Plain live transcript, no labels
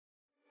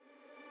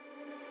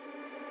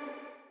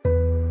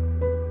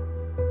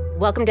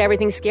Welcome to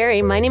Everything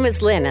Scary. My name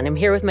is Lynn, and I'm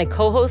here with my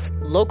co-host,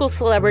 local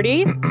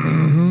celebrity.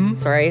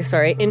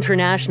 sorry,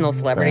 international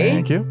celebrity.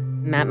 Thank you.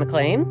 Matt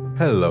McLean.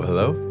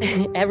 Hello.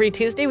 Every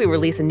Tuesday, we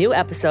release a new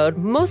episode,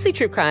 mostly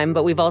true crime,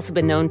 but we've also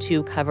been known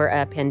to cover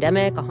a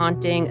pandemic, a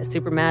haunting, a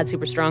super mad,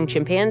 super strong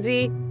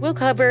chimpanzee. We'll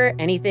cover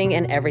anything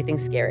and everything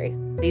scary.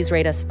 Please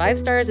rate us 5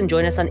 stars and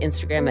join us on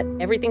Instagram at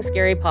Everything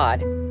Scary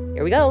Pod.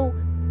 Here we go.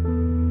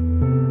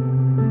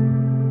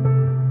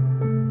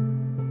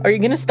 Are you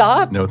going to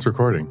stop? No, it's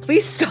recording.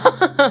 Please stop.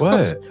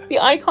 What? The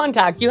eye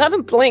contact. You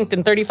haven't blinked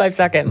in 35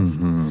 seconds.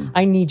 Mm-hmm.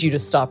 I need you to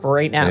stop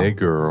right now. Hey,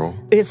 girl.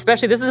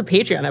 Especially, this is a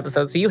Patreon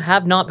episode, so you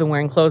have not been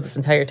wearing clothes this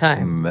entire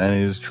time. That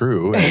is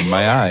true, and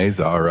my eyes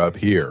are up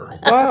here.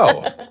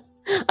 Wow.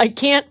 I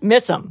can't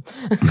miss them.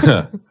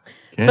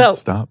 Can't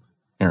stop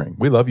caring.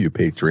 We love you,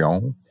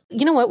 Patreon.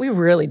 You know what? We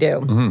really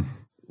do.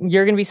 Mm-hmm.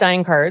 You're going to be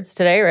signing cards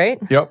today, right?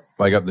 Yep.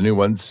 I got the new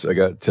ones. I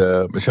got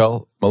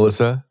Michelle,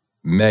 Melissa,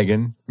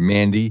 Megan,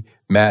 Mandy,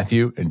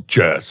 Matthew, and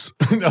Jess.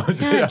 No,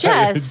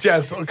 Jess.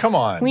 Jess, oh, come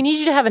on. We need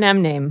you to have an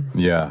M name.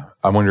 Yeah.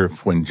 I wonder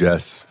if when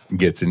Jess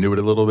gets into it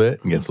a little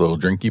bit and gets a little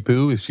drinky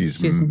poo, if she's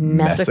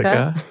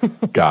Messica.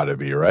 Gotta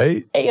be,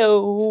 right?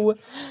 Ayo.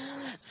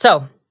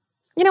 So,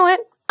 you know what?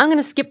 I'm going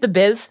to skip the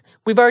biz.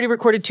 We've already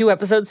recorded 2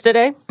 episodes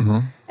today,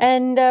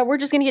 and we're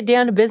just going to get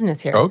down to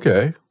business here.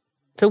 Okay.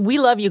 So we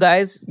love you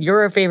guys. You're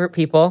our favorite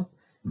people.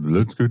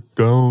 Let's get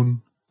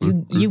down.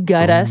 You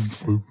got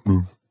us.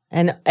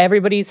 And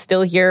everybody's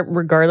still here,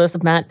 regardless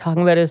of Matt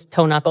talking about his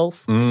toe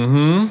knuckles.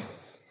 Mm-hmm.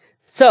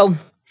 So,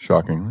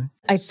 shockingly,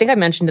 I think I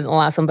mentioned it in the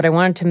last one, but I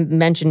wanted to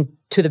mention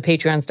to the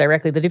Patreons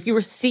directly that if you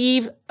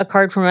receive a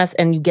card from us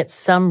and you get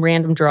some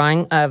random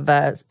drawing of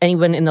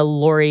anyone in the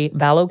Lori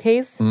Vallow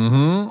case,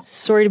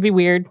 sorry to be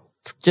weird.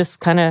 It's just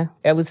kind of,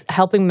 I was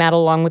helping Matt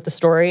along with the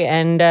story,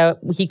 and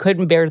he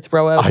couldn't bear to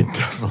throw out. I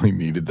definitely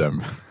needed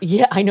them.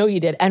 Yeah, I know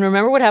you did. And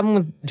remember what happened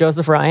with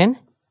Joseph Ryan?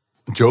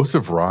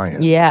 Joseph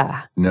Ryan?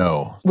 Yeah.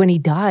 No. When he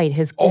died,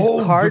 his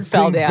card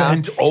fell down.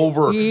 Bent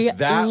over. Yeah,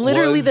 that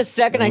literally was the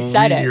second I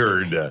said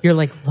weird. It. You're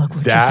like, look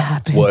what just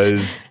happened. That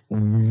was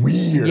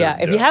weird. Yeah,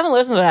 if you haven't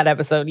listened to that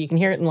episode, you can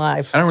hear it in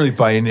live. I don't really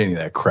buy into any of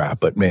that crap,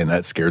 but man,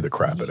 that scared the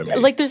crap out of me.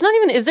 Like, there's not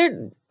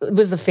even,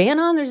 was the fan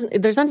on?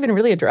 There's not even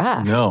really a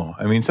draft. No.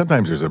 I mean,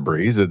 sometimes there's a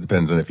breeze. It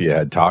depends on if you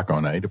had taco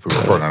night. If we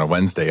record on a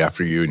Wednesday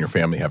after you and your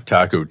family have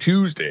Taco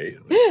Tuesday,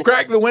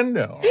 crack the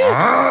window.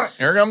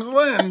 Here comes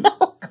Lynn.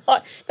 Oh,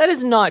 God. That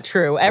is not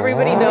true.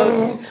 Everybody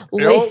knows.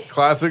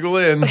 Classic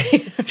Lynn.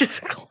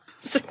 Just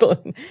classic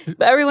Lynn.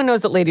 But everyone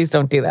knows that ladies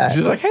don't do that.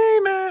 She's like, hey,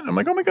 man. I'm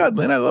like, oh, my God,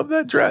 Lynn, I love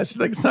that dress. She's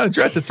like, it's not a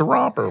dress. It's a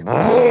romper.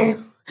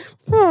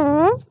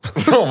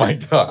 Oh, my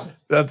God.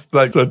 That's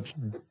like such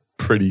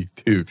pretty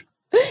toot.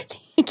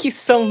 Thank you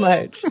so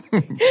much.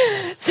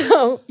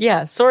 So,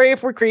 yeah, sorry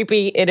if we're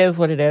creepy. It is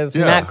what it is.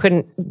 Yeah. Matt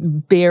couldn't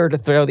bear to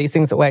throw these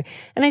things away.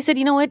 And I said,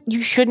 you know what?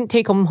 You shouldn't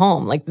take them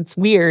home. Like, it's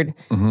weird.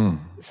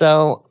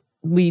 So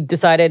we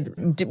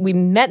decided, we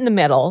met in the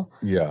middle.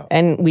 Yeah.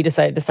 And we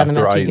decided to send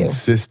them out to you. I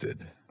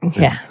insisted.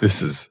 Yeah.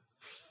 This is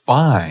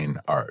fine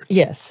art.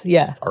 Yes,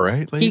 yeah. All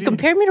right, lady? He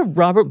compared me to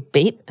Robert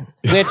Bateman,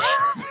 which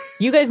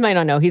you guys might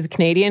not know. He's a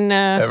Canadian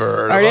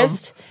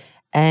artist.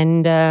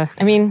 And, I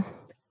mean,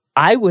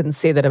 I wouldn't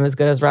say that I'm as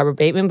good as Robert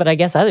Bateman, but I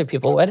guess other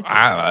people would.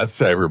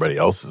 That's everybody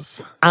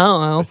else's. I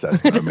don't know.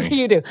 That's what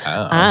you do.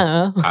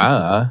 I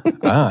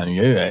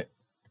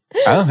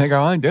don't think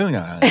I like doing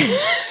that.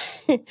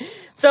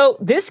 So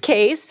this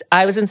case,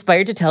 I was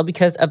inspired to tell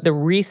because of the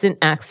recent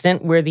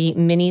accident where the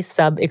mini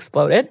sub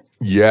exploded.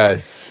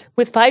 Yes.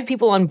 With 5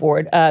 people on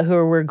board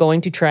who were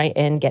going to try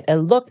and get a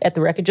look at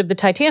the wreckage of the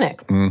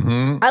Titanic.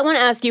 I want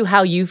to ask you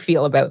how you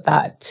feel about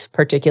that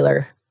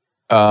particular.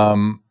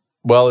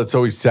 Well, it's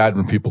always sad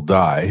when people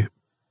die.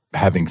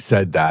 Having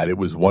said that, it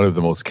was one of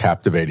the most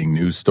captivating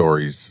news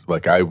stories.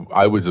 Like,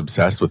 I was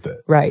obsessed with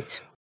it.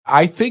 Right.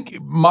 I think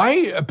my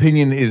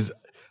opinion is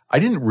I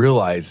didn't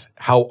realize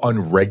how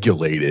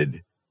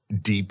unregulated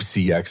deep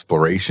sea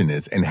exploration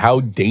is and how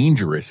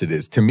dangerous it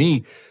is. To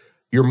me,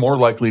 you're more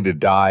likely to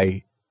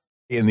die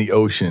in the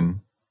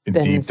ocean in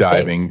deep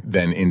diving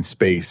than in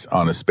space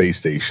on a space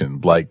station.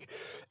 Like,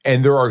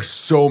 and there are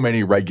so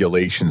many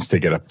regulations to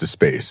get up to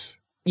space.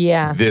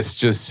 Yeah. This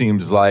just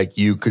seems like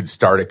you could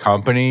start a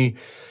company,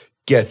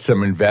 get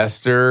some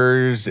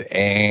investors,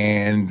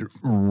 and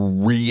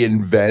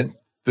reinvent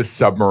the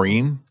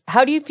submarine.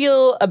 How do you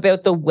feel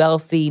about the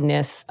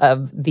wealthiness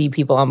of the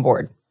people on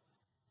board?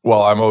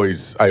 Well, I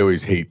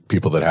always hate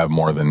people that have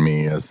more than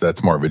me, as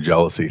that's more of a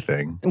jealousy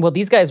thing. Well,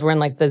 these guys were in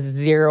like the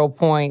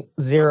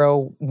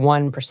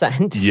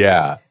 0.01%.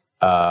 Yeah.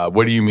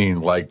 What do you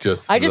mean? Like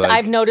just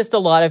I've noticed a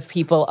lot of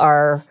people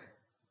are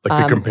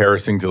like the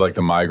comparison to like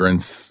the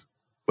migrants.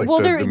 Like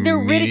they're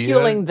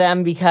ridiculing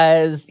them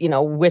because, you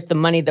know, with the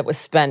money that was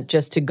spent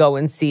just to go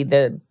and see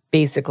the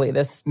basically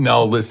this.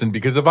 No, listen,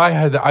 because if I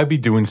had, I'd be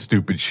doing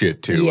stupid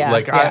shit too. Yeah,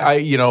 like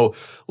yeah.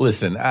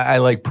 listen, I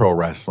like pro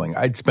wrestling.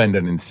 I'd spend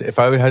if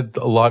I had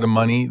a lot of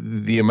money,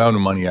 the amount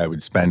of money I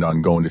would spend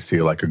on going to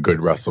see like a good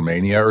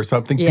WrestleMania or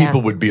something,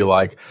 people would be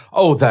like,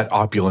 oh, that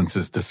opulence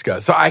is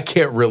disgusting. So I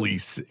can't really,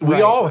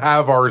 we all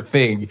have our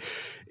thing.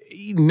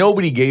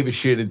 Nobody gave a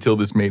shit until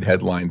this made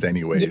headlines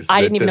anyways.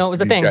 I didn't even know it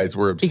was a thing. These guys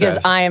were obsessed.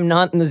 Because I am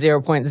not in the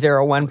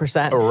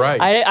 0.01%.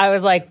 Right. I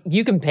was like,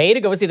 you can pay to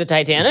go see the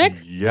Titanic?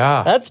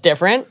 Yeah. That's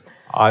different.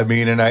 I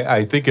mean, and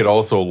I think it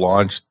also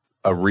launched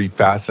a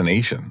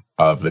refascination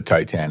of the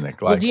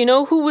Titanic. Well, do you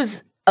know who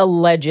was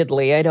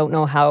allegedly, I don't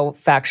know how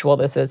factual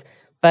this is,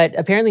 but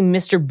apparently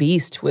Mr.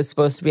 Beast was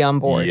supposed to be on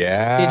board.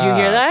 Yeah. Did you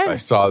hear that? I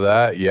saw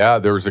that. Yeah.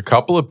 There was a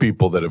couple of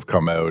people that have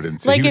come out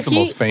and said he was the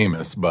most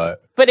famous,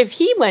 but. But if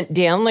he went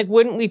down, like,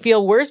 wouldn't we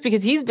feel worse?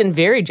 Because he's been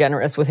very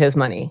generous with his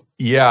money.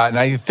 Yeah. And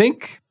I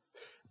think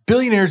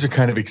billionaires are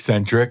kind of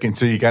eccentric. And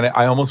so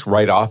I almost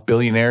write off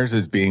billionaires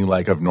as being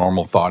like of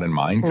normal thought and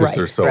mind because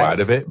they're so out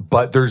of it.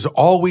 But there's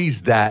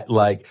always that,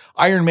 like,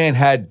 Iron Man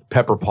had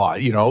Pepper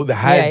Pot,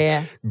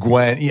 had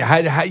Gwen.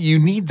 You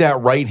need that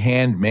right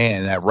hand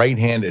man, that right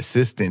hand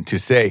assistant to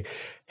say,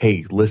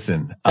 hey,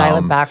 listen. Dial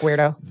it back,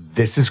 weirdo.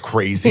 This is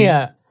crazy.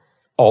 Yeah.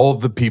 All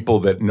of the people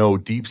that know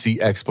deep sea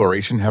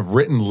exploration have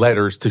written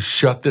letters to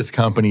shut this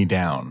company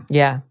down.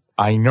 Yeah.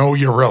 I know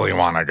you really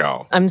want to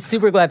go. I'm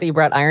super glad that you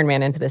brought Iron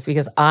Man into this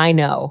because I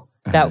know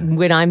that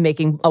when I'm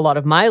making a lot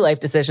of my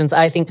life decisions,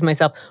 I think to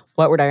myself,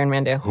 what would Iron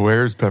Man do?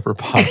 Where's Pepper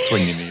Potts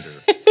when you need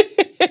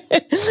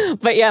her?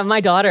 But yeah,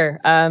 my daughter,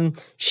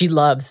 she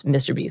loves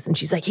Mr. Beast. And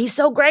she's like, he's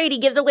so great. He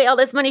gives away all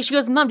this money. She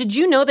goes, Mom, did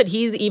you know that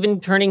he's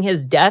even turning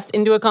his death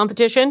into a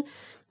competition? I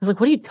was like,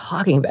 what are you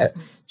talking about?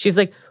 She's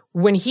like,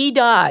 when he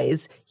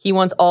dies, he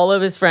wants all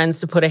of his friends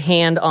to put a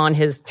hand on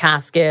his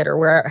casket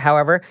or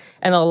however,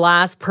 and the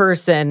last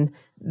person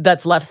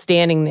that's left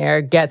standing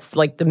there gets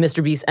like the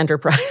Mr. Beast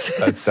Enterprise.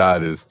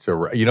 That is,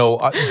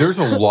 there's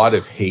a lot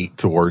of hate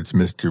towards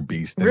Mr.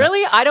 Beast.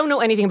 Really? I don't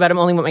know anything about him,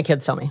 only what my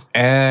kids tell me.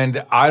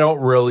 And I don't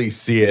really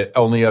see it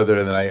only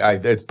other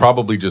than it's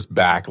probably just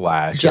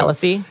backlash.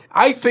 Jealousy?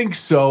 I think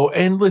so.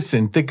 And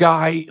listen, the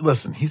guy,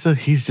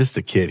 he's just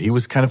a kid. He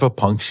was kind of a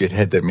punk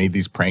shithead that made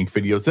these prank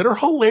videos that are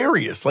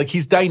hilarious. Like,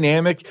 he's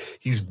dynamic.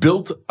 He's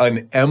built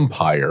an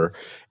empire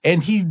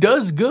and he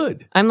does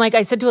good.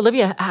 I said to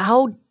Olivia,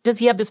 how does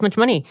he have this much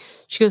money?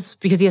 She goes,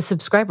 because he has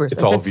subscribers.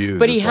 It's all views.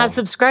 But he has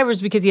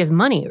subscribers because he has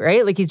money,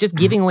 right? Like, he's just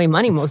giving away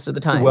money most of the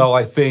time. Well,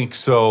 I think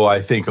so.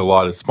 I think a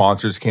lot of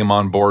sponsors came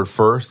on board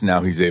first.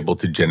 Now he's able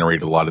to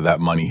generate a lot of that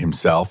money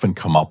himself and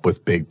come up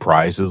with big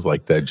prizes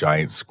like that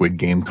giant Squid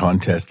Game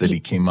contest that he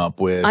came up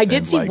with. I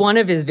did see one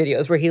of his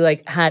videos where he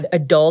had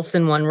adults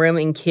in one room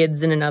and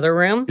kids in another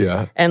room.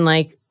 Yeah.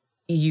 And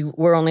you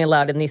were only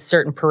allowed in these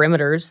certain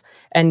perimeters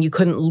and you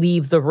couldn't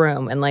leave the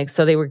room. And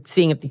so they were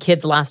seeing if the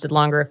kids lasted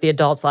longer, if the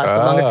adults lasted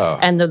longer.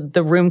 And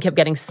the room kept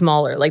getting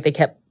smaller. Like, they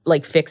kept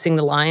fixing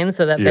the lines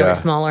so that they were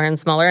smaller and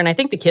smaller. And I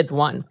think the kids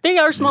won. They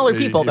are smaller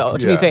people though,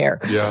 to be fair.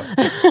 Yeah.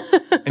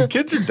 And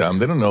kids are dumb.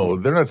 They don't know.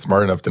 They're not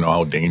smart enough to know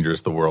how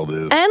dangerous the world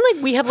is. And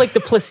we have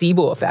the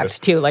placebo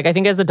effect too. I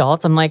think as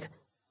adults, I'm like,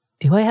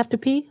 do I have to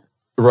pee?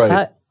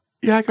 Right.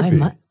 Yeah, I could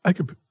pee. I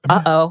could pee.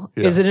 Uh-oh.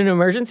 Yeah. Is it an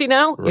emergency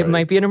now? Right. It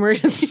might be an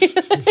emergency.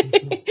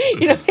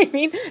 You know what I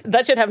mean?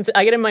 That shit happens.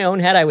 I get in my own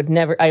head. I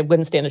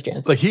wouldn't stand a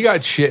chance. He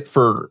got shit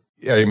for,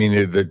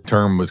 the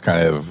term was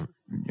kind of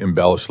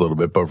embellished a little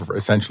bit, but for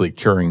essentially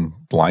curing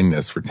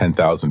blindness for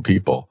 10,000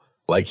 people.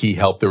 He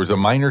helped. There was a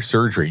minor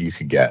surgery you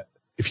could get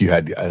if you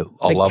had a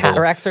level.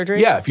 Cataract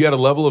surgery? Yeah, if you had a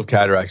level of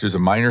cataracts, there's a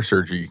minor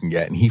surgery you can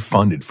get, and he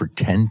funded for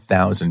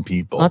 10,000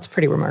 people. Well, that's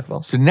pretty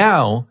remarkable. So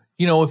now,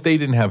 if they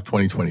didn't have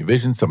 20/20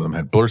 vision, some of them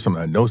had blur, some of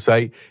them had no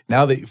sight.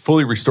 Now they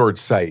fully restored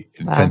sight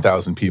in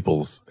 10,000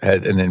 people's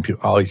head, and then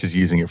all he's just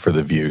using it for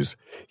the views.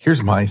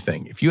 Here's my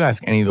thing. If you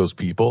ask any of those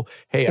people,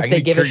 hey, I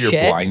can cure your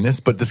blindness,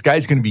 but this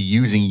guy's going to be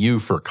using you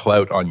for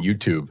clout on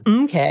YouTube.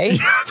 Okay.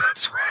 Yeah,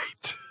 that's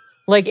right.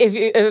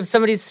 If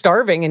somebody's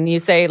starving and you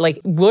say,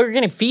 we're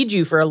going to feed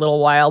you for a little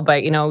while,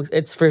 but,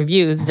 it's for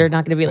views, they're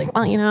not going to be like,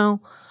 well,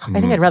 I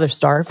think I'd rather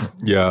starve.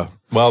 Yeah.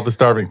 Well, the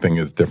starving thing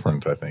is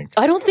different, I think.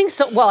 I don't think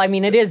so. Well,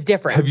 it is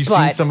different. Have you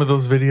seen some of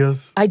those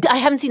videos? I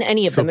haven't seen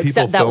any of them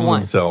except that one. People film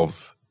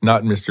themselves,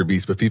 not Mr.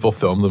 Beast, but people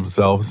film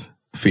themselves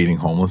feeding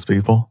homeless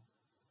people.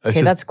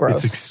 That's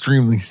gross. It's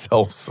extremely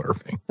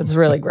self-serving. It's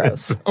really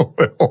gross.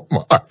 So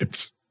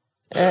much.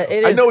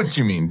 I know what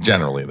you mean,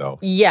 generally, though.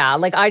 Yeah,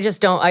 I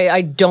just don't,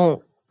 I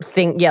don't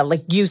think,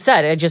 like you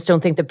said, I just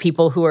don't think that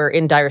people who are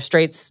in dire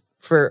straits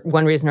for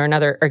one reason or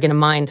another are going to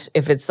mind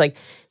if it's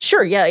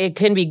sure, yeah, it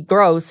can be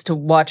gross to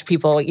watch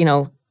people,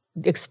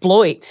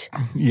 exploit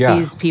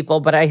these people,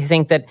 but I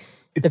think that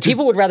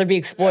people would rather be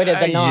exploited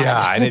than not.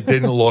 Yeah, and it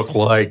didn't look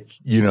like,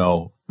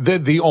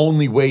 the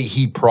only way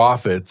he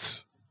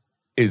profits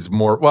is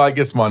more, well, I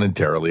guess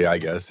monetarily, I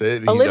guess.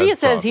 Olivia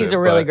says he's a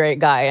really great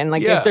guy. And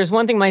if there's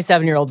one thing my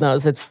 7-year-old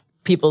knows, it's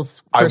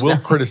people's I will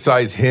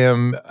criticize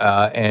him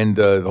and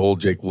the whole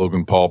Jake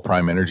Logan Paul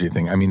Prime Energy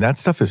thing. That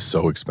stuff is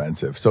so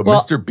expensive. So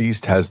Mr.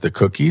 Beast has the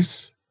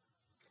cookies.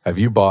 Have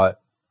you bought?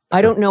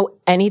 I don't know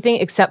anything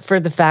except for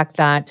the fact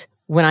that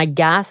when I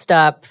gassed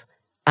up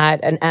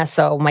at an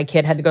Esso, my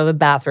kid had to go to the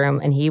bathroom,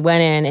 and he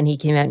went in and he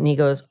came out and he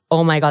goes,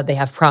 "Oh my God, they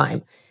have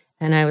Prime."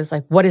 And I was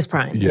like, "What is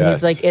Prime?" Yes. And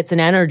he's like, "It's an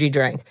energy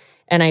drink."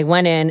 And I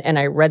went in and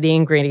I read the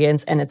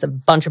ingredients, and it's a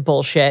bunch of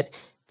bullshit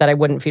that I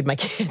wouldn't feed my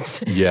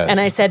kids. Yes. And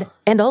I said,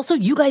 and also,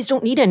 you guys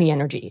don't need any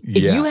energy.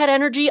 If you had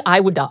energy, I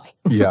would die.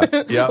 Yeah.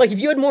 Yeah. Like if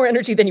you had more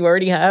energy than you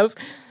already have.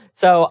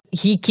 So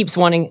he keeps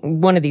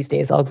wanting, one of these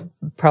days, I'll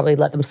probably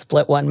let them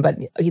split one, but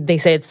they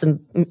say is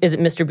it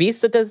Mr.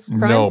 Beast that does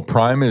Prime? No,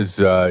 Prime is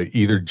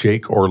either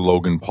Jake or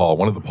Logan Paul,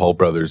 one of the Paul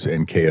brothers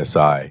in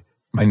KSI.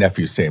 My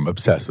nephew's same,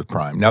 obsessed with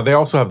Prime. Now, they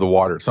also have the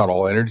water. It's not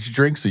all energy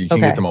drinks, so you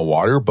can get them a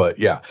water, but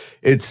yeah,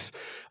 it's,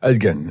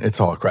 again, it's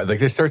all crap. Like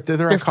they're at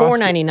Costco.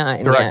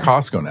 $4.99. They're at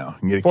Costco now.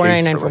 You can get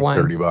a case for like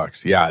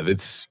 $30. Yeah,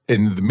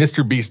 and the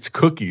Mr. Beast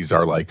cookies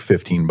are like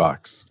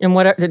 $15. And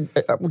what do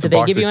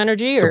they give you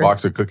energy? It's a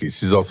box of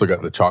cookies. He's also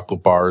got the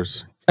chocolate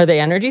bars. Are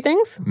they energy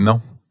things?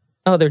 No.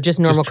 Oh, they're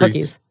just normal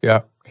cookies.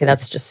 Yeah. Okay,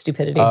 that's just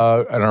stupidity.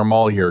 At our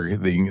mall here,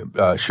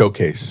 the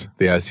Showcase,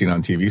 the As Seen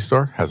on TV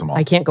store, has them all.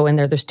 I can't go in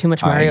there. There's too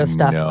much Mario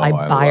stuff. I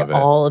buy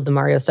all of the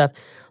Mario stuff.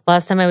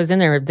 Last time I was in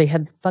there, they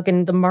had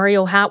fucking the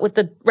Mario hat with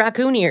the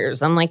raccoon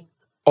ears. I'm like,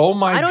 oh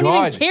my God. I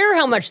don't even care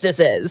how much this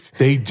is.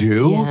 They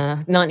do?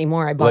 Yeah, not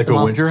anymore. I bought like them a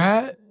all. winter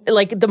hat?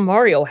 Like the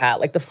Mario hat,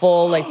 like the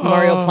full like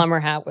Mario Plumber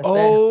hat with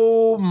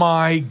oh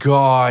my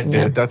God.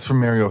 Yeah. That's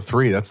from Mario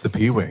 3. That's the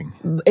P-Wing.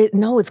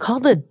 No, it's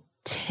called the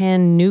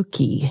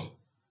Tanuki.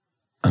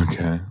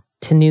 Okay.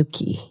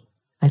 Tanuki.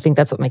 I think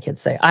that's what my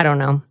kids say. I don't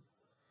know.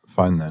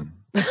 Fine then.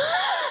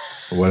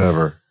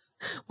 Whatever.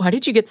 Why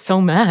did you get so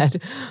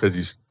mad? Because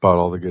you bought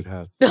all the good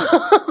hats.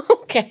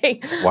 Okay.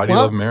 Why do you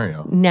love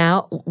Mario?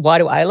 Now, why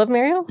do I love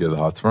Mario? You have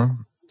the hots for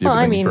him? Well,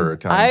 I mean,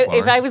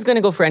 if I was going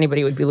to go for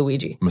anybody, it would be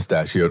Luigi.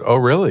 Mustachioed. Oh,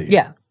 really?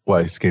 Yeah.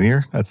 Why,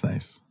 skinnier? That's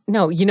nice.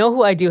 No, you know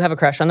who I do have a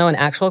crush on, though? An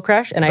actual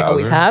crush, and I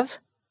always have?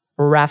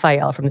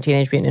 Raphael from the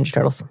Teenage Mutant Ninja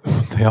Turtles.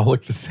 They all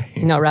look the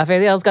same. No,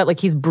 Raphael's got, like,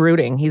 he's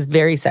brooding. He's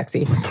very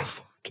sexy. What the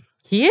fuck?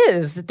 He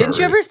is. Didn't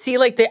you ever see,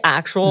 like, the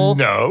actual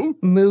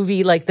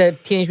movie, like, the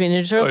Teenage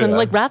Mutant Ninja Turtles? And,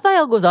 like,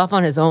 Raphael goes off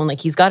on his own.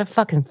 Like, he's got to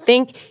fucking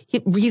think.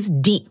 He's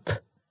deep.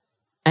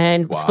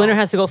 And Splinter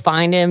has to go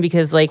find him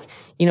because, like,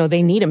 you know,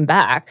 they need him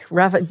back.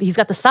 He's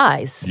got the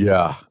size.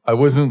 Yeah. I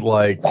wasn't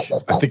like,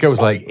 I think I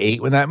was like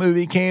 8 when that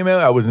movie came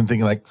out. I wasn't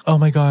thinking like, oh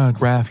my God,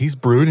 Raph, he's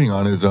brooding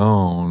on his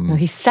own. No,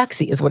 he's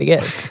sexy is what he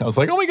is. I was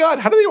like, oh my God,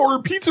 how do they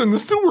order pizza in the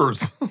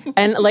sewers?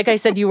 And like I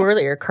said to you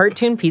earlier,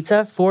 cartoon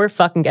pizza,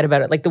 forget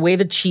about it. Like the way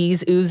the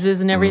cheese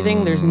oozes and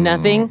everything, there's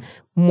nothing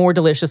more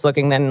delicious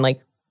looking than like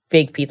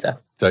fake pizza.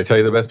 Did I tell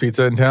you the best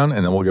pizza in town?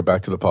 And then we'll get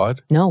back to the pod?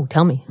 No,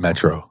 tell me.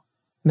 Metro.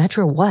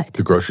 Metro what?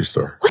 The grocery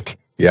store. What?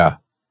 Yeah.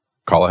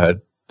 Call ahead.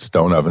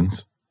 Stone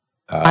ovens.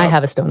 I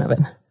have a stone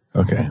oven.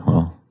 Okay.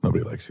 Well,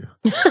 nobody likes you.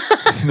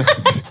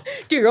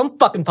 Do your own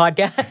fucking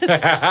podcast.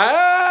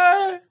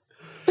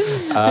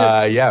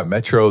 Yeah.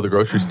 Metro, the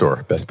grocery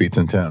store. Best pizza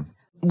in town.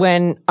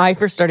 When I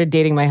first started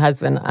dating my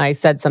husband, I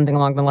said something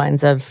along the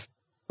lines of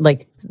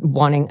like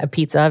wanting a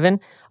pizza oven.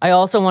 I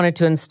also wanted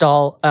to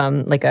install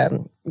like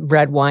a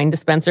red wine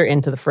dispenser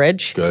into the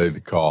fridge.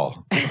 Good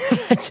call.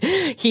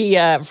 He,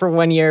 for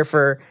 1 year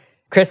for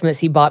Christmas,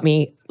 he bought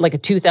me like a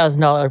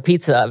 $2,000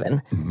 pizza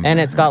oven. And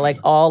it's got like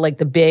all like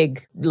the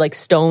big like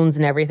stones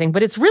and everything.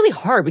 But it's really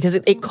hard because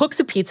it cooks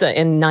a pizza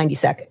in 90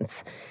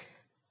 seconds.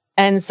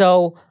 And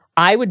so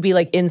I would be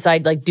like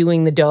inside like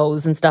doing the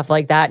doughs and stuff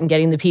like that and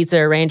getting the pizza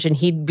arranged. And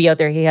he'd be out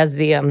there. He has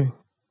the,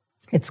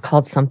 it's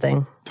called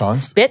something.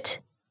 Tongs? Spit.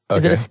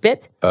 Is it a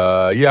spit?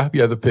 Yeah,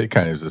 the pit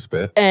kind of is a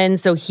spit. And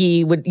so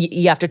he would,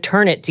 you have to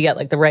turn it to get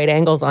like the right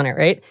angles on it,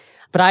 right?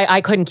 But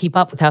I couldn't keep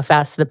up with how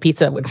fast the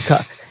pizza would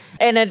cook.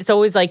 And it's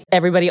always like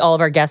all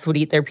of our guests would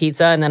eat their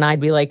pizza. And then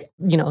I'd be like,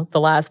 you know, the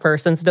last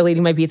person still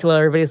eating my pizza while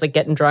everybody's like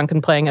getting drunk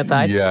and playing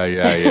outside.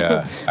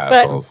 Yeah.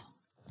 Assholes.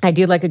 I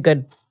do like a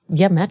good,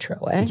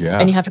 Metro, eh? Yeah.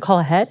 And you have to call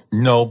ahead?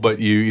 No, but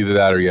you either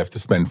that or you have to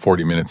spend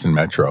 40 minutes in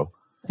Metro.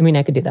 I mean,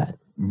 I could do that.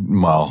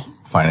 Well,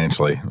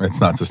 financially, it's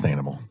not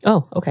sustainable.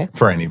 Oh, okay.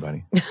 For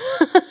anybody.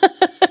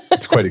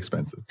 It's quite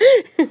expensive.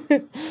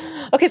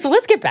 Okay, so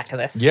let's get back to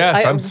this.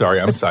 Yes, I'm sorry.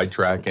 I'm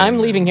sidetracking. I'm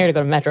leaving here to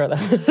go to Metro,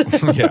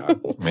 though. Yeah,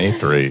 May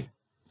 3.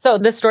 So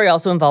this story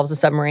also involves a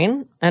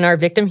submarine, and our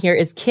victim here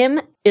is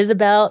Kim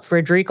Isabel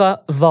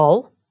Fredrika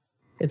Wall.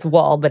 It's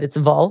Wall, but it's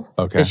Wall.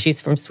 Okay. Because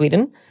she's from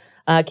Sweden.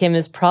 Kim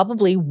is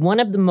probably one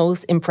of the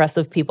most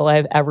impressive people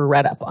I've ever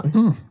read up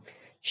on.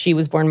 She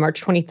was born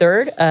March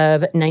 23rd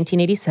of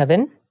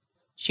 1987.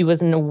 She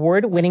was an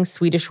award-winning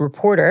Swedish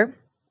reporter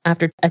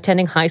after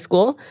attending high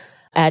school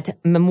at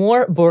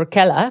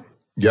Memorborkella.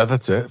 Yeah,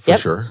 that's it, for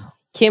sure.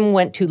 Kim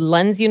went to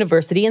Lunds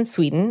University in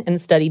Sweden and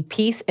studied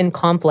peace and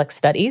conflict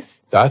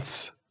studies.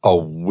 That's a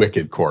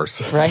wicked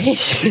course.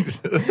 Right?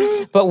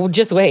 But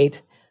just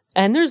wait.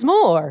 And there's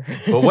more.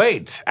 But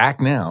wait, act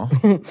now.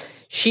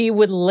 She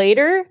would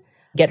later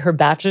get her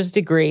bachelor's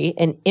degree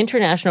in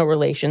international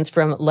relations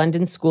from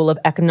London School of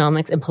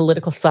Economics and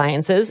Political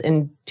Sciences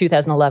in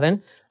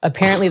 2011.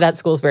 Apparently that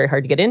school is very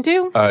hard to get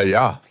into.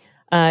 Yeah.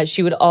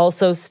 She would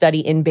also study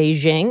in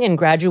Beijing and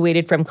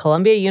graduated from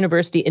Columbia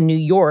University in New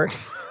York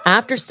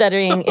after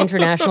studying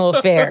international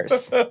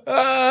affairs.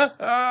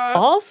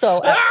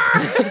 Also,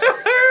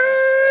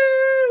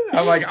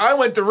 I'm like, I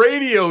went to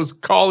radio's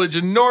college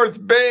in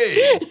North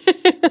Bay.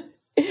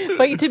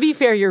 but to be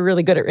fair, you're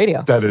really good at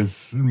radio. That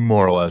is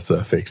more or less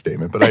a fake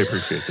statement, but I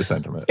appreciate the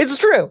sentiment. It's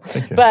true.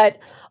 But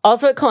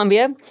also at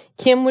Columbia,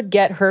 Kim would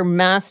get her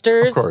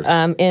master's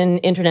in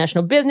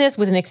international business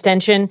with an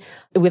extension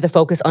with a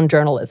focus on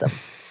journalism.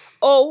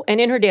 Oh, and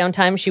in her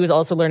downtime, she was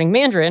also learning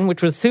Mandarin,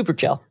 which was super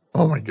chill.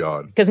 Oh my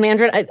God. Because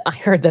Mandarin, I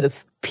heard that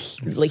it's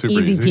like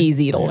easy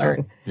peasy to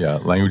learn. Yeah,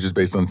 languages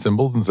based on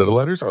symbols instead of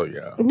letters? Oh,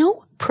 yeah.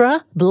 No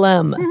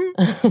problem.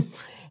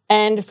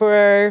 And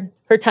for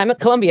her time at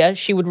Columbia,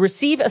 she would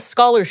receive a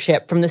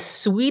scholarship from the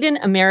Sweden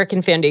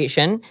American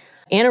Foundation.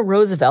 Anna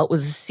Roosevelt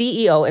was the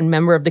CEO and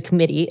member of the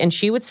committee, and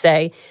she would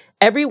say,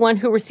 everyone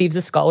who receives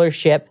a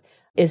scholarship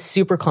is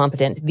super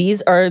competent.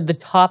 These are the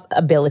top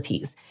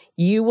abilities.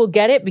 You will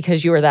get it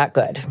because you are that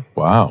good.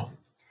 Wow.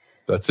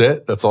 That's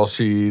it? That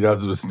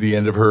was the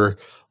end of her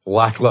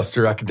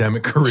lackluster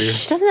academic career.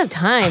 She doesn't have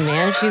time,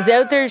 man. She's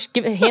out there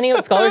handing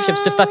out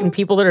scholarships to fucking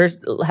people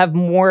that have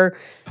more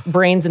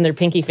brains in their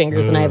pinky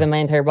fingers than I have in my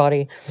entire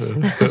body.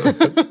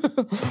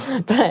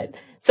 But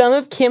some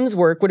of Kim's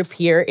work would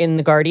appear in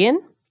The Guardian,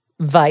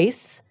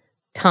 Vice,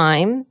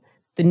 Time,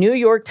 The New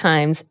York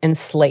Times, and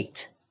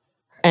Slate.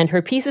 And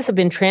her pieces have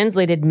been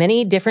translated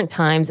many different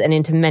times and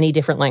into many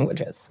different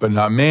languages. But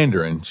not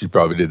Mandarin. She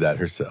probably did that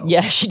herself.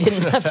 Yeah, she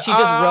didn't have, she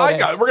just wrote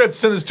it. We're going to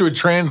send this to a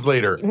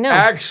translator. No.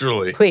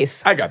 Actually.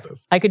 Please. I got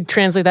this. I could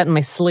translate that in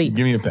my sleep.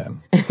 Give me a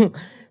pen.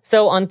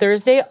 So on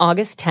Thursday,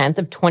 August 10th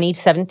of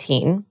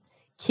 2017,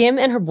 Kim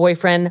and her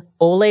boyfriend,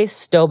 Ole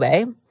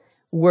Stobe,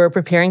 were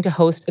preparing to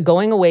host a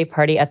going-away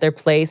party at their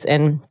place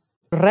in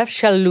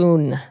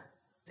Revshaloon.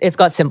 It's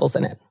got symbols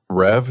in it.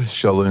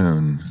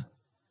 Revshaloon.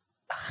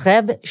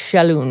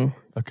 Revshaloon.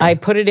 Okay. I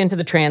put it into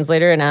the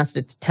translator and asked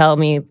it to tell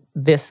me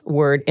this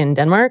word in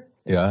Denmark.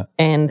 Yeah.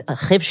 And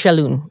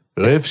Revshaloon.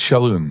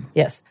 Revshaloon.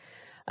 Yes.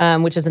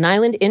 Which is an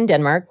island in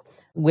Denmark,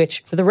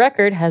 which, for the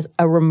record, has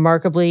a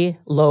remarkably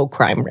low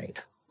crime rate.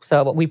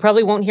 So we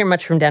probably won't hear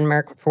much from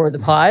Denmark for the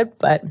pod,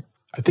 but...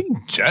 I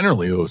think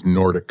generally those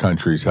Nordic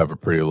countries have a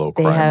pretty low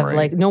crime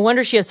rate. No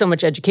wonder she has so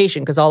much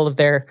education, because all of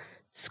their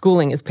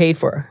schooling is paid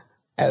for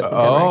out in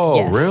Denmark.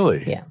 Yes.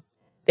 Really? Yeah.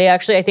 They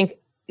actually, I think...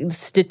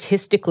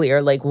 statistically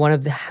are like one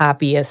of the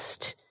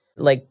happiest,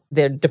 like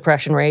the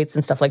depression rates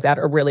and stuff like that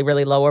are really,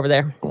 really low over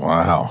there.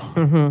 Wow.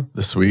 Mm-hmm.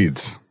 The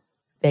Swedes.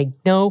 They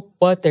know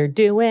what they're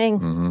doing.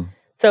 Mm-hmm.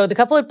 So the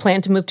couple had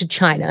planned to move to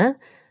China.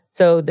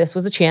 So this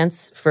was a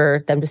chance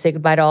for them to say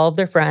goodbye to all of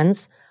their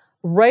friends.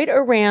 Right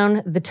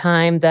around the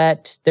time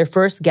that their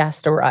first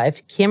guest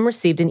arrived, Kim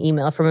received an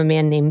email from a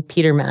man named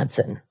Peter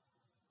Madsen.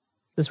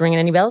 Is this ringing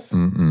any bells?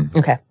 Mm-mm.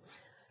 Okay.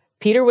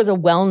 Peter was a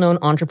well-known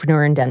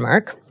entrepreneur in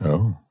Denmark.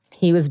 Oh.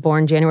 He was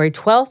born January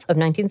 12th of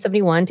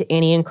 1971 to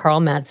Annie and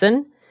Carl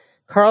Madsen.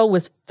 Carl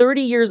was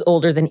 30 years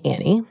older than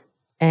Annie,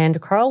 and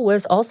Carl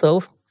was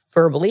also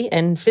verbally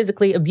and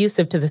physically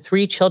abusive to the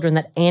 3 children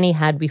that Annie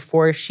had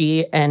before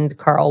she and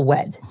Carl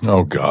wed.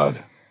 Oh,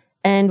 God.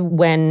 And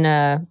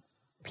when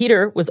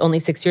Peter was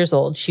only 6 years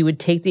old, she would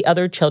take the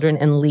other children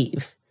and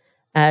leave,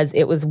 as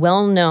it was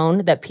well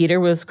known that Peter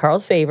was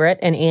Carl's favorite,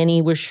 and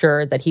Annie was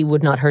sure that he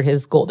would not hurt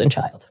his golden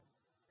child.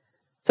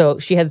 So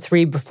she had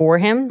 3 before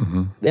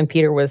him, and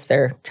Peter was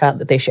their child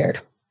that they shared.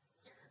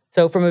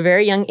 So from a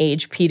very young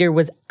age, Peter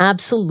was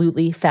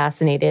absolutely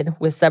fascinated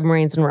with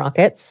submarines and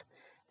rockets,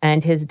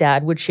 and his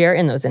dad would share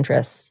in those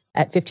interests.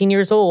 At 15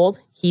 years old,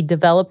 he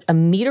developed a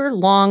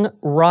meter-long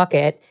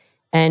rocket,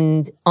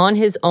 and on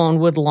his own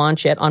would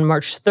launch it on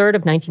March 3rd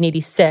of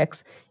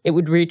 1986. It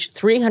would reach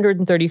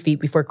 330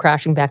 feet before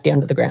crashing back down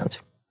to the ground.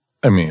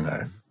 I mean,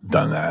 I've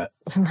done that.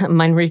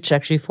 Mine reached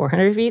actually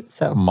 400 feet,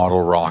 so.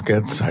 Model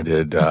rockets, I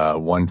did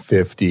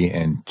 150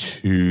 and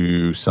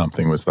 2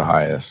 something was the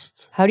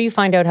highest. How do you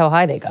find out how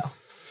high they go?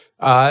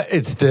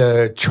 It's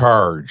the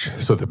charge.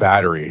 So the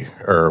battery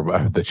or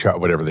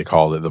whatever they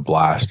call it, the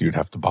blast you'd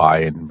have to buy,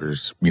 and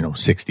there's,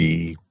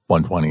 60,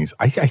 120s.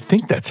 I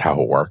think that's how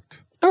it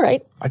worked. All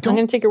right. I'm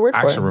going to take your word for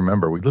it. I actually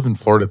remember. We lived in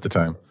Florida at the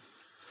time.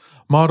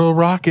 Model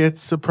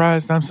rockets,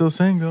 surprised I'm still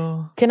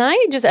single. Can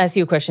I just ask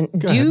you a question?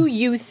 Do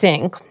you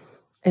think,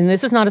 and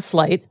this is not a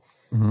slight,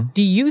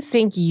 do you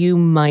think you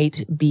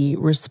might be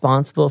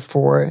responsible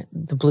for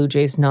the Blue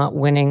Jays not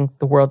winning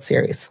the World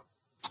Series?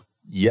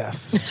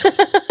 Yes.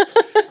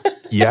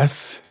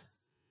 Yes.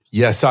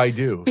 Yes, I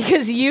do.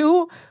 Because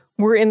you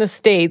were in the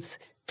States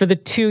for the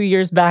 2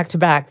 years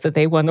back-to-back that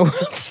they won the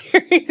World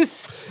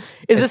Series.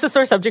 Is this a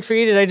sore subject for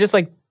you? Did I just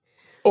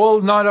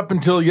Well, not up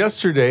until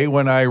yesterday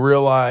when I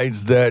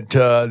realized that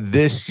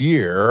this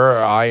year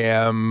I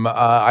am,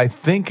 I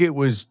think it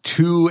was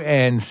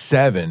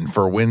 2-7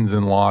 for wins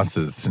and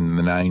losses in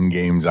the 9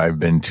 games I've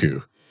been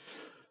to.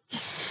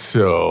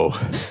 So,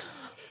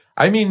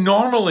 I mean,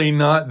 normally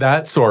not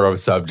that sort of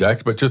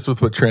subject, but just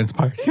with what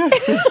transpired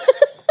yesterday,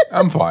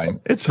 I'm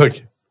fine. It's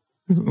like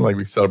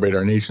we celebrate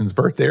our nation's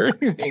birthday or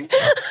anything.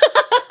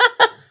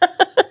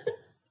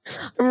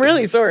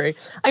 really sorry.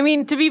 I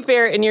mean, to be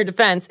fair, in your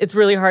defense, it's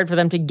really hard for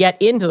them to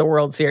get into the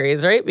World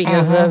Series, right?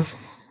 Because of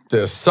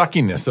the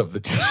suckiness of the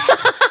team.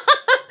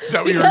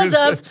 Because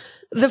of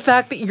the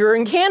fact that you're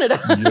in Canada.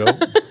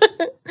 Yep.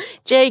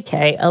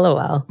 JK,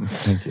 LOL.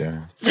 Thank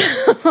you.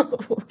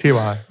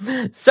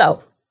 TY.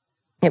 So,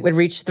 it would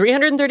reach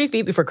 330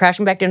 feet before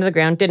crashing back into the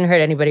ground. Didn't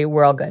hurt anybody.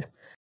 We're all good.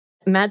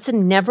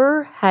 Madsen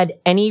never had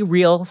any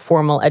real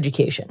formal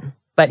education,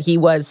 but he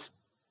was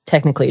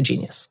technically a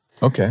genius.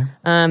 Okay.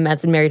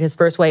 Madsen married his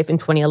first wife in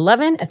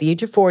 2011 at the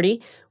age of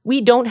 40.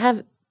 We don't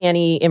have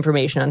any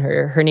information on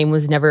her. Her name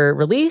was never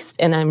released,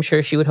 and I'm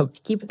sure she would hope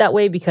to keep it that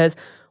way because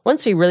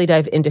once we really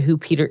dive into who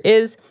Peter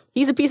is,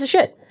 he's a piece of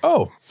shit.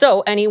 Oh.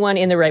 So anyone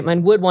in their right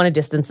mind would want to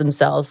distance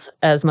themselves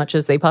as much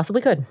as they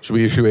possibly could. Should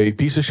we issue a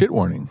piece of shit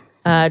warning?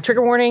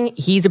 Trigger warning,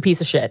 he's a piece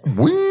of shit.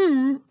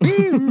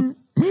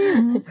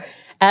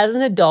 As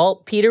an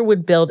adult, Peter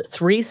would build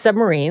 3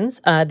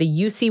 submarines, the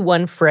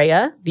UC-1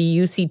 Freya, the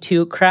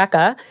UC-2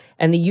 Kraka,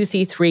 and the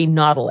UC-3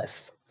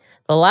 Nautilus.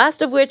 The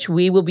last of which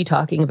we will be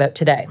talking about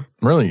today.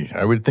 Really?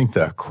 I would think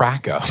the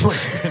Kraka.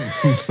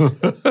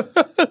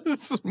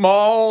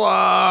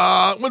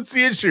 Small, what's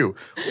the issue?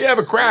 We have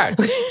a crack.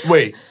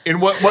 Wait, in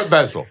what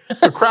vessel?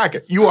 A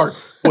Kraka. You're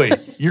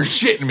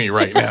shitting me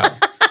right now.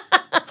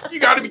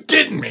 You gotta be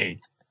kidding me.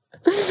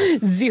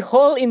 The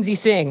hole in the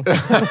thing.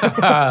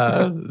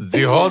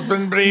 The hole's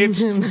been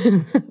breached.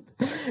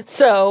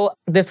 So,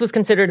 this was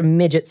considered a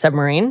midget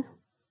submarine.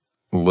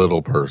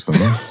 Little person.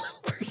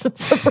 Person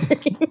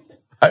submarine.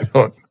 I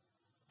don't,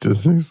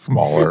 just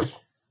smaller.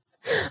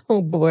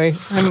 Oh boy.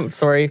 I'm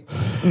sorry.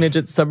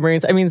 Midget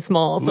submarines. I mean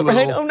small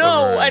submarines. I don't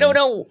know. I don't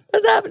know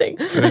what's happening.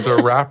 It's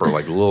a rapper,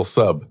 like a little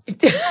sub.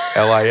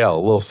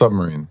 LIL, little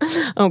submarine.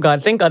 Oh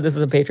God. Thank God this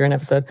is a Patreon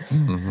episode.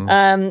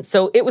 Mm-hmm.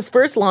 So it was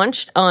first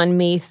launched on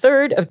May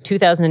 3rd of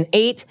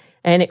 2008,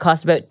 and it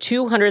cost about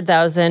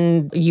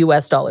 $200,000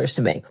 US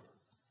to make.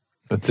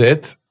 That's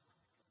it?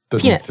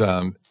 Doesn't Peanuts.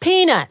 sound...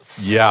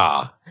 Peanuts.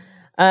 Yeah.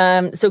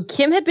 So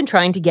Kim had been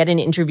trying to get an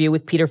interview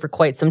with Peter for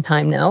quite some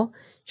time now.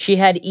 She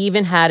had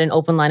even had an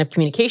open line of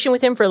communication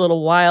with him for a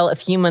little while a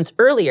few months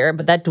earlier,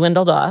 but that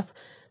dwindled off.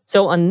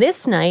 So on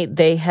this night,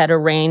 they had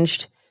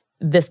arranged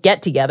this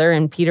get-together,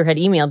 and Peter had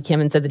emailed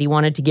Kim and said that he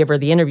wanted to give her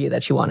the interview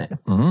that she wanted.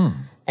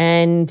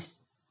 And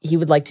he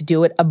would like to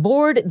do it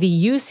aboard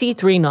the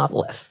UC-3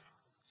 Nautilus.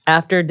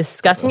 After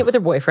discussing it with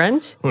her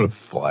boyfriend... What a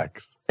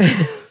flex.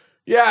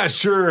 Yeah,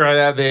 sure, I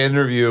had the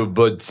interview,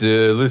 but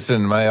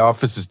listen, my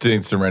office is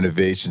doing some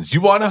renovations.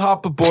 You want to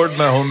hop aboard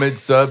my homemade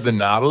sub, the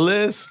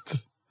Nautilus?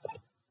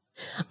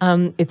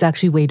 It's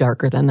actually way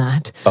darker than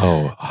that.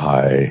 Oh,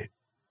 hi.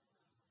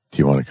 Do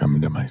you want to come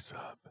into my sub?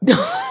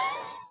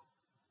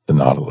 The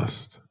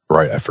Nautilus.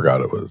 Right, I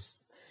forgot it was.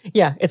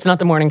 Yeah, it's not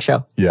the morning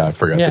show. Yeah, I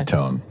forgot the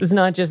tone. It's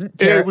not just...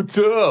 Hey, what's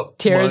up?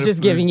 Tara's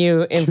just giving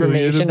you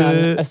information on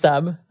a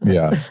sub.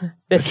 Yeah.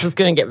 This is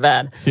going to get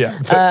bad. Yeah,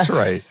 that's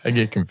right. I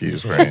get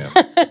confused where I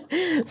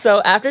am. So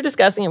after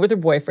discussing it with her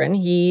boyfriend,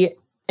 he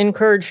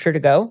encouraged her to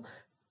go.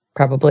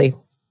 Probably.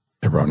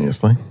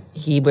 Erroneously.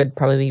 He would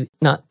probably be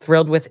not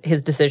thrilled with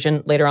his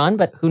decision later on,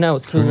 but who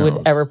knows? Who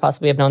would ever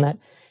possibly have known that?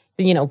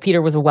 You know, Peter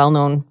was a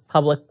well-known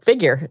public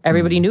figure.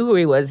 Everybody knew who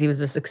he was. He was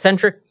this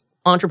eccentric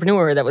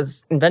entrepreneur that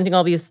was inventing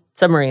all these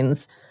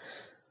submarines.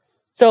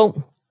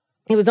 So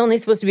it was only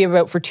supposed to be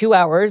about for 2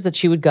 hours that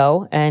she would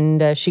go,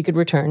 and she could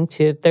return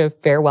to the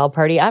farewell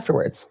party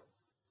afterwards.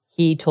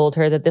 He told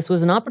her that this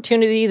was an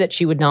opportunity that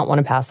she would not want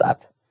to pass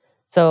up.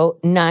 So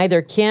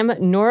neither Kim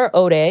nor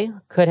Ode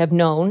could have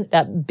known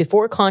that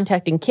before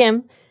contacting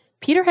Kim,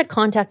 Peter had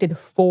contacted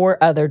 4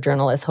 other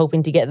journalists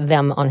hoping to get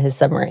them on his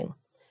submarine,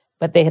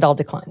 but they had all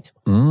declined.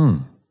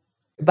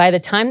 By the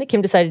time that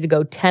Kim decided to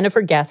go, 10 of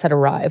her guests had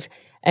arrived,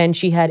 and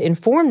she had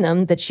informed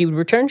them that she would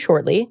return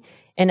shortly,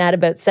 and at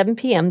about 7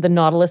 p.m., the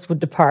Nautilus would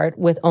depart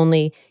with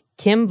only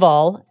Kim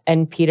Wall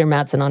and Peter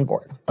Madsen on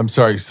board. I'm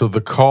sorry, so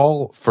the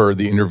call for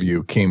the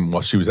interview came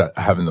while she was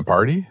having the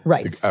party?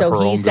 Right, so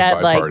he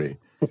said, like, party.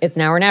 It's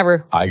now or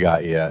never. I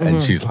got you.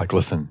 And she's like,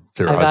 listen,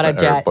 to her husband,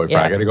 her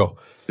boyfriend, I got to go.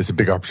 This is a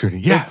big opportunity.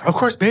 Yeah, of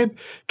course, babe.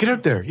 Get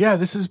out there. Yeah,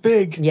 this is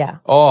big. Yeah.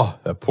 Oh,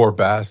 that poor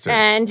bastard.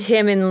 And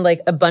him and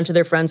like a bunch of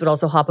their friends would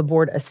also hop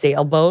aboard a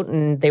sailboat,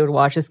 and they would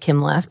watch as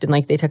Kim left, and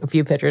like they took a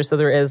few pictures. So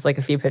there is like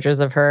a few pictures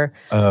of her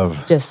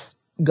just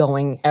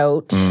going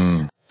out.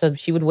 So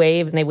she would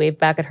wave, and they waved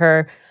back at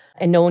her,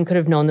 and no one could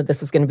have known that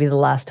this was going to be the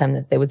last time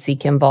that they would see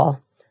Kim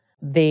Wall.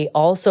 They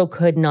also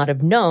could not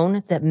have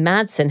known that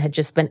Madsen had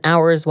just spent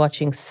hours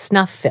watching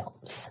snuff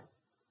films.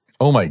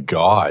 Oh my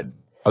God.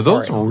 Are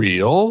those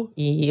real?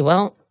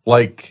 Well.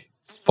 Like,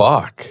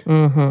 fuck.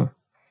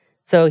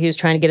 So he was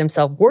trying to get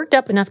himself worked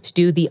up enough to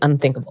do the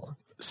unthinkable.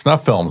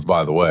 Snuff films,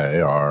 by the way,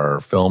 are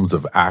films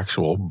of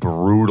actual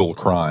brutal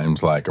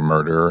crimes like a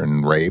murder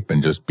and rape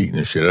and just beating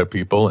the shit out of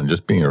people and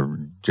just being a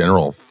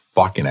general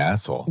fucking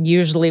asshole.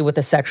 Usually with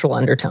a sexual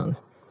undertone.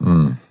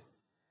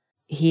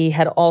 He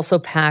had also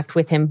packed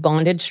with him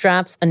bondage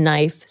straps, a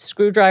knife,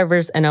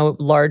 screwdrivers, and a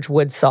large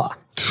wood saw.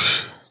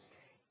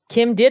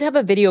 Kim did have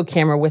a video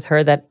camera with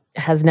her that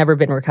has never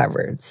been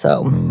recovered.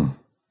 So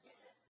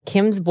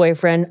Kim's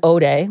boyfriend,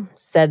 Ode,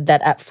 said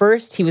that at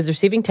first he was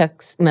receiving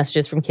text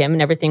messages from Kim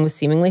and everything was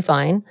seemingly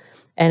fine,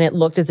 and it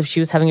looked as if she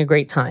was having a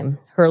great time.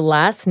 Her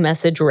last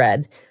message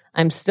read,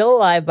 "I'm still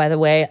alive, by the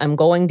way. I'm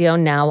going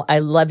down now. I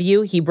love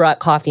you. He brought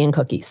coffee and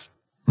cookies."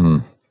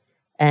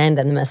 And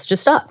then the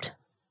messages stopped,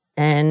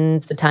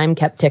 and the time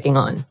kept ticking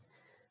on.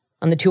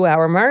 On the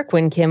 2-hour mark,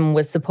 when Kim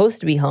was supposed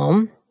to be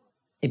home,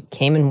 it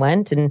came and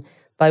went, and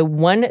by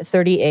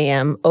 1:30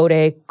 a.m.,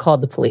 Ode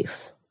called the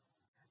police.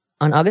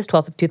 On August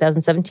 12th of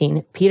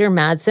 2017, Peter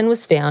Madsen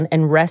was found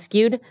and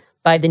rescued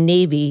by the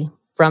Navy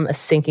from a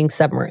sinking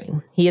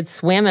submarine. He had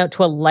swam out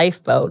to a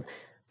lifeboat,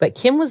 but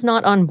Kim was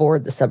not on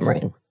board the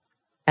submarine.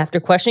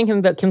 After questioning him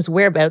about Kim's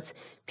whereabouts,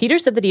 Peter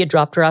said that he had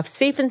dropped her off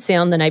safe and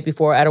sound the night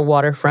before at a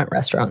waterfront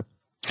restaurant.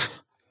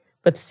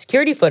 But the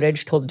security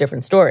footage told a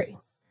different story.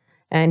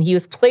 And he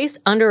was placed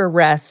under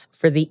arrest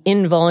for the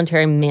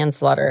involuntary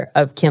manslaughter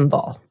of Kim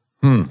Ball.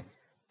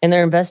 In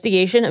their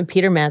investigation of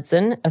Peter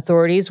Madsen,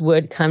 authorities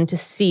would come to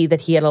see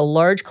that he had a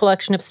large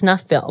collection of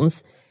snuff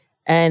films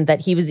and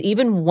that he was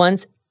even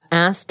once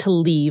asked to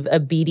leave a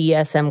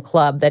BDSM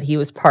club that he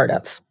was part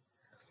of.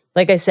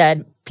 Like I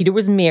said, Peter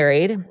was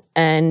married,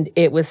 and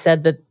it was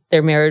said that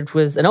their marriage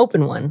was an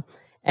open one.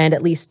 And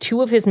at least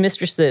 2 of his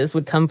mistresses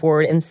would come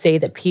forward and say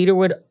that Peter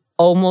would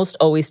almost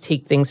always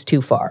take things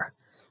too far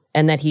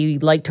and that he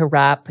liked to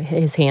wrap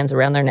his hands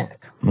around their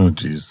neck. Oh,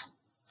 jeez.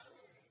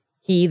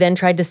 He then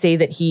tried to say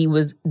that he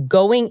was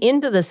going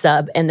into the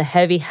sub and the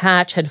heavy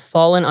hatch had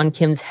fallen on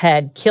Kim's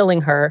head,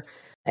 killing her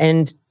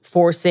and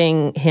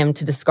forcing him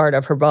to discard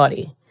of her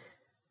body.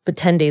 But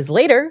 10 days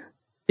later,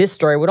 this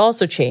story would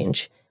also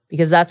change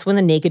because that's when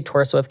the naked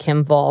torso of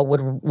Kim Ball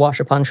would wash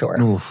up on shore.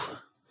 Oof.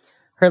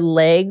 Her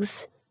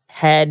legs,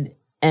 head,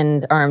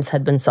 and arms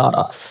had been sawed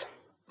off.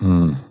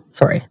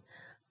 Sorry.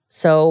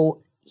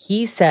 So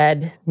he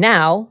said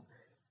now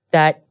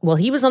that while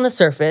he was on the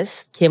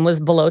surface, Kim was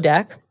below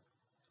deck,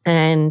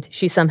 and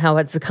she somehow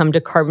had succumbed to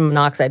carbon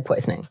monoxide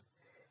poisoning.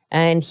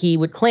 And he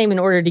would claim in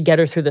order to get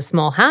her through the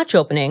small hatch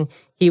opening,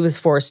 he was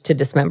forced to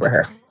dismember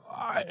her.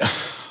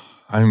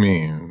 I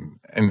mean,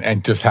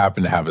 and just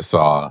happened to have a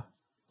saw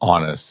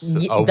on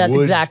That's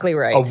exactly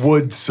right. A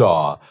wood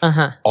saw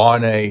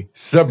on a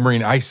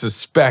submarine. I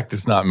suspect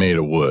it's not made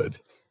of wood.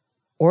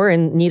 Or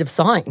in need of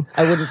sawing,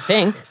 I wouldn't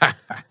think.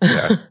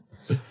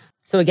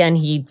 So again,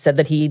 he said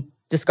that he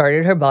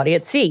discarded her body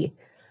at sea.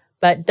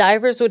 But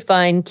divers would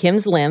find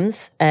Kim's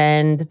limbs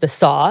and the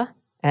saw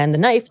and the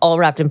knife all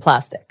wrapped in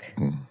plastic.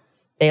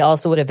 They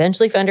also would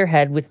eventually find her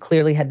head, which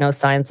clearly had no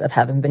signs of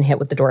having been hit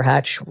with the door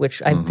hatch,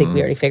 which I think we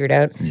already figured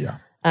out. Yeah.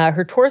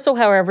 Her torso,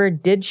 however,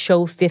 did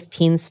show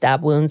 15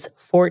 stab wounds,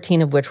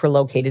 14 of which were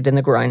located in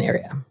the groin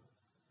area.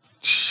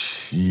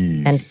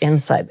 Jeez. And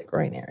inside the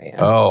groin area.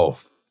 Oh,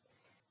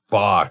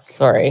 fuck.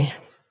 Sorry.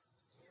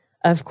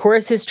 Of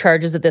course, his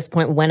charges at this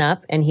point went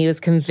up, and he was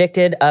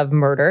convicted of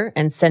murder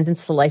and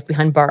sentenced to life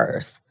behind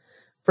bars.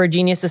 For a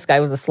genius, this guy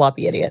was a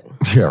sloppy idiot.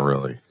 Yeah,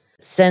 really.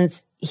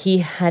 Since he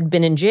had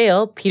been in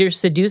jail, Peter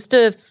seduced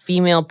a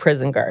female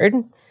prison guard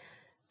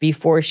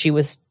before she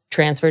was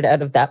transferred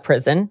out of that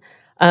prison.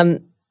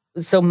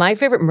 So My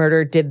Favorite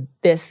Murder did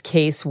this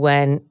case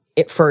when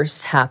it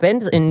first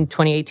happened in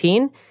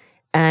 2018,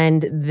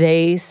 and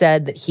they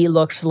said that he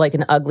looked like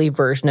an ugly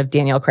version of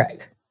Daniel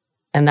Craig.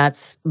 And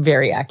that's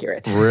very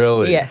accurate.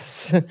 Really?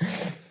 Yes.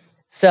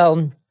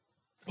 So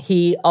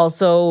he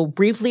also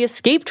briefly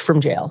escaped from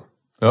jail.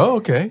 Oh,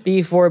 okay.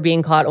 Before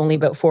being caught only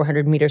about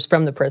 400 meters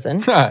from the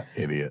prison.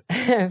 Idiot.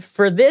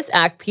 For this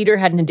act, Peter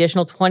had an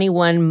additional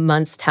 21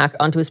 months tacked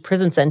onto his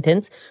prison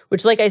sentence,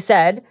 which, like I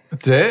said,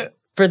 that's it.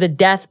 For the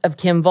death of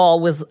Kim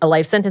Ball was a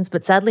life sentence,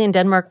 but sadly in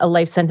Denmark, a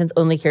life sentence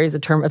only carries a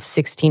term of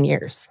 16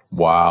 years.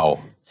 Wow.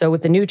 So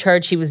with the new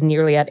charge, he was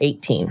nearly at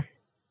 18.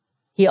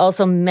 He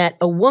also met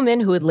a woman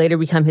who would later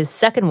become his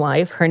second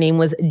wife. Her name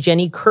was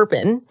Jenny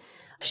Kirpin.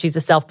 She's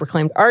a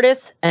self-proclaimed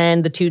artist,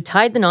 and the two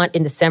tied the knot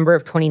in December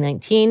of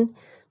 2019.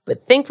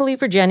 But thankfully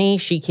for Jenny,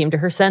 she came to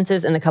her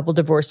senses, and the couple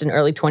divorced in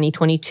early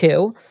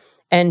 2022.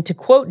 And to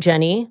quote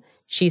Jenny,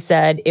 she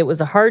said, "It was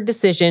a hard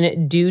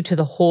decision due to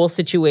the whole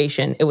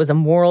situation. It was a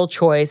moral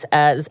choice,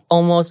 as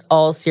almost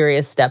all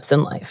serious steps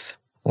in life."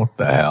 What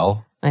the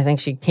hell? I think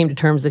she came to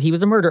terms that he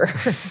was a murderer.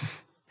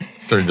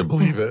 Started to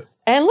believe it.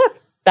 And look,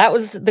 that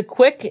was the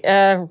quick,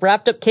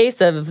 wrapped up case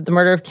of the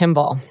murder of Kim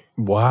Ball.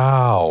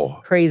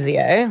 Wow. Crazy,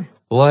 eh?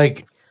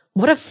 Like,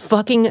 what a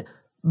fucking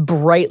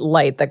bright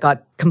light that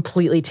got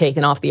completely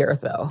taken off the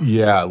earth, though.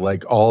 Yeah,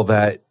 like all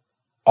that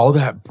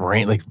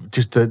brain, like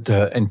just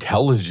the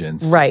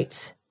intelligence.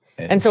 Right.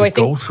 And so I think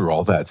go through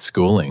all that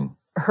schooling.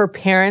 Her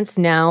parents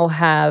now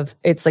have,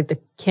 it's like the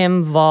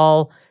Kim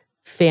Ball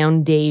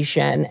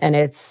Foundation, and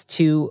it's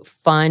to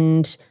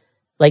fund,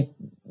 like,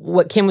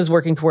 what Kim was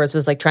working towards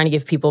was like trying to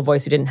give people a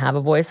voice who didn't have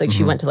a voice. Like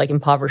she went to like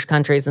impoverished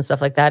countries and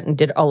stuff like that and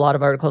did a lot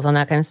of articles on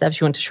that kind of stuff.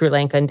 She went to Sri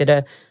Lanka and did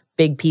a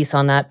big piece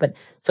on that. But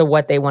so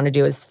what they want to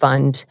do is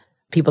fund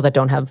people that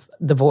don't have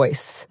the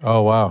voice.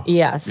 Oh, wow.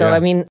 Yeah. So, I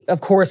mean,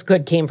 of course,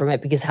 good came from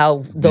it because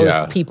how those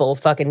people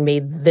fucking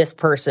made this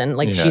person.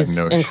 Like she's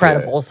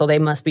incredible. Shit. So they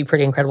must be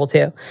pretty incredible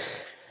too.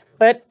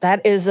 But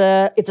that is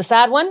it's a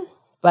sad one,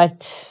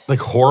 but like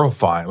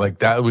horrifying. Like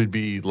that would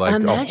be like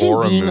a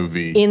horror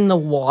movie. In the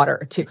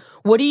water too.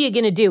 What are you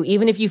going to do?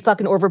 Even if you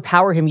fucking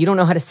overpower him, you don't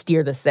know how to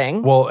steer this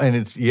thing. Well, and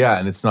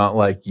it's not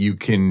like you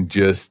can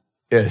just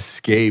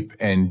escape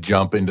and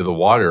jump into the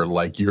water.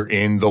 Like you're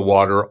in the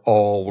water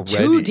already.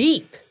 Too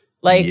deep.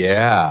 Like,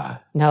 yeah.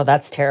 No,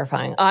 that's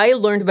terrifying. I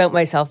learned about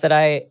myself that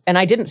I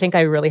didn't think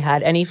I really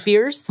had any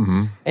fears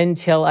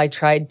until I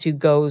tried to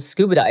go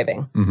scuba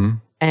diving.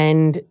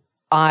 And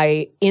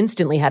I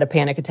instantly had a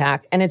panic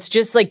attack. And it's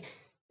just like,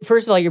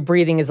 first of all, your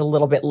breathing is a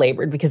little bit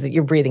labored because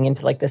you're breathing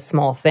into like this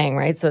small thing,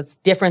 right? So it's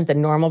different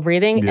than normal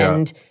breathing. Yeah.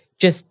 And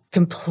just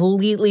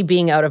completely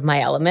being out of my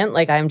element.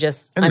 Like and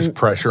there's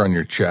pressure on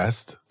your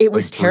chest. It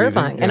was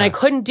terrifying. Yeah. And I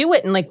couldn't do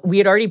it. And like we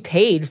had already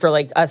paid for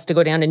like us to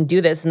go down and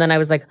do this. And then I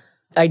was like,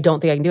 I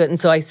don't think I can do it. And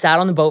so I sat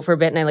on the boat for a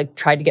bit and I like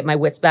tried to get my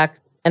wits back.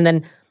 And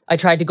then I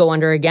tried to go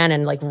under again.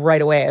 And like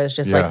right away, I was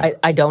just like,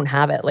 I don't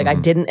have it. Like I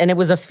didn't. And it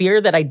was a fear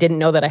that I didn't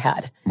know that I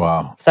had.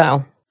 Wow.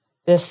 So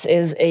this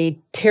is a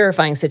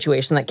terrifying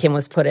situation that Kim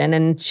was put in.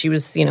 And she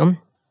was,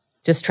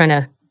 just trying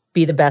to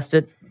be the best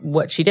at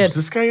what she did. Was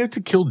this guy out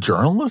to kill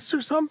journalists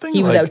or something?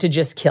 He was out to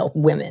just kill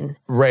women.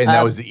 Right. And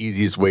that was the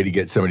easiest way to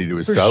get somebody to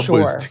his sub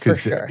was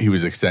because he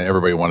was extending.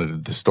 Everybody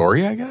wanted the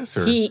story, I guess.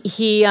 Or?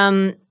 He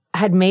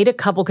had made a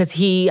couple because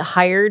he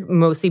hired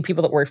mostly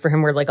people that worked for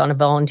him were like on a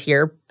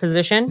volunteer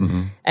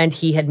position. And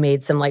he had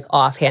made some like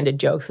offhanded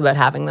jokes about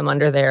having them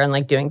under there and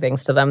like doing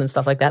things to them and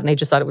stuff like that. And they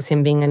just thought it was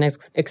him being an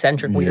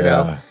eccentric weirdo.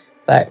 Yeah.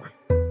 But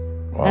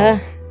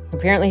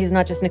apparently he's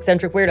not just an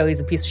eccentric weirdo. He's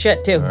a piece of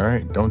shit too. All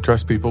right. Don't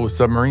trust people with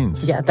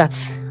submarines. Yeah,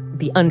 that's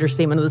the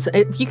understatement of this.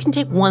 If you can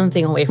take one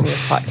thing away from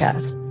this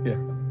podcast,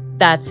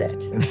 that's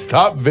it. And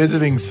stop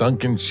visiting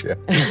sunken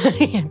ships.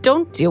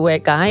 Don't do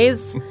it,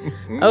 guys.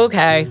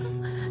 Okay.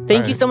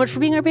 Thank you so much for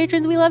being our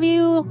patrons. We love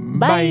you.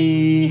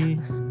 Bye.